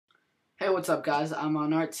Hey, what's up guys?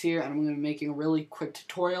 IModernArts here, and I'm going to be making a really quick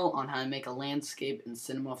tutorial on how to make a landscape in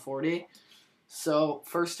Cinema 4D. So,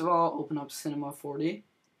 first of all, open up Cinema 4D,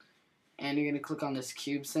 and you're going to click on this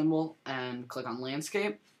cube symbol, and click on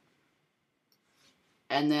Landscape.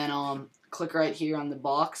 And then, click right here on the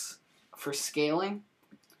box for scaling.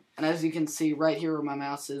 And as you can see, right here where my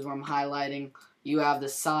mouse is, where I'm highlighting, you have the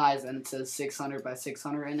size, and it says 600 by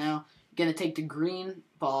 600 right now. You're going to take the green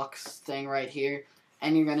box thing right here,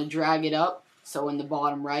 and you're going to drag it up, so in the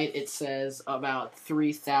bottom right it says about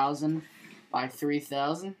 3000 by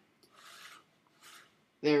 3000.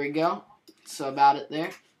 There we go. So about it there.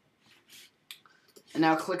 And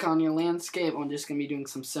now click on your landscape. I'm just going to be doing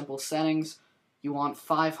some simple settings. You want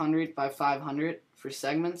 500 by 500 for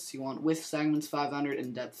segments. You want width segments 500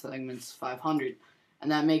 and depth segments 500. And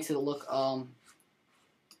that makes it look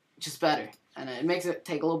just better. And it makes it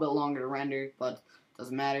take a little bit longer to render, but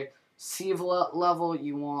doesn't matter. Sea level,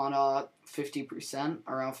 you want 50%,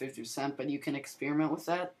 around 50%, but you can experiment with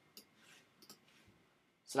that.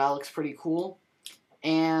 So that looks pretty cool.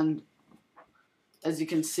 And as you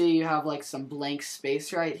can see, you have like some blank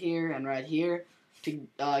space right here and right here. To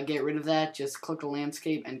get rid of that, just click the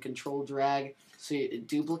landscape and control drag so it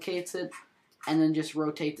duplicates it. And then just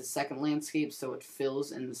rotate the second landscape so it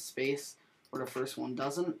fills in the space where the first one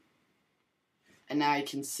doesn't. And now you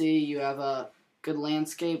can see you have a good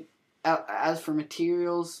landscape. As for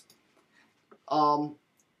materials,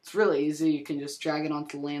 it's really easy. You can just drag it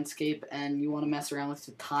onto the landscape, and you want to mess around with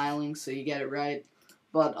the tiling so you get it right.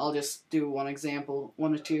 But I'll just do one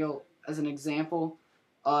material as an example.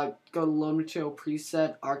 Go to Load Material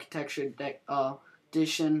Preset, Architecture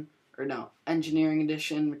Edition, or no, Engineering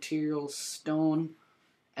Edition, Materials, Stone,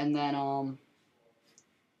 and then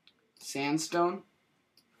Sandstone.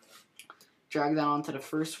 Drag that onto the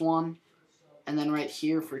first one. And then right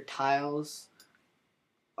here for tiles,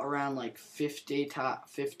 around like 50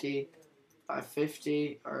 by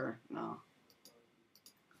 50, or no,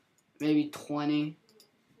 maybe 20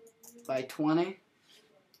 by 20.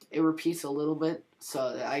 It repeats a little bit,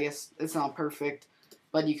 so I guess it's not perfect,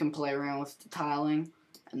 but you can play around with the tiling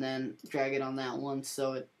and then drag it on that one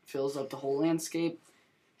so it fills up the whole landscape.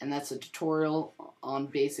 And that's a tutorial on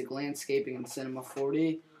basic landscaping in Cinema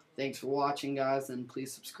 4D. Thanks for watching, guys, and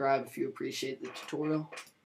please subscribe if you appreciate the tutorial.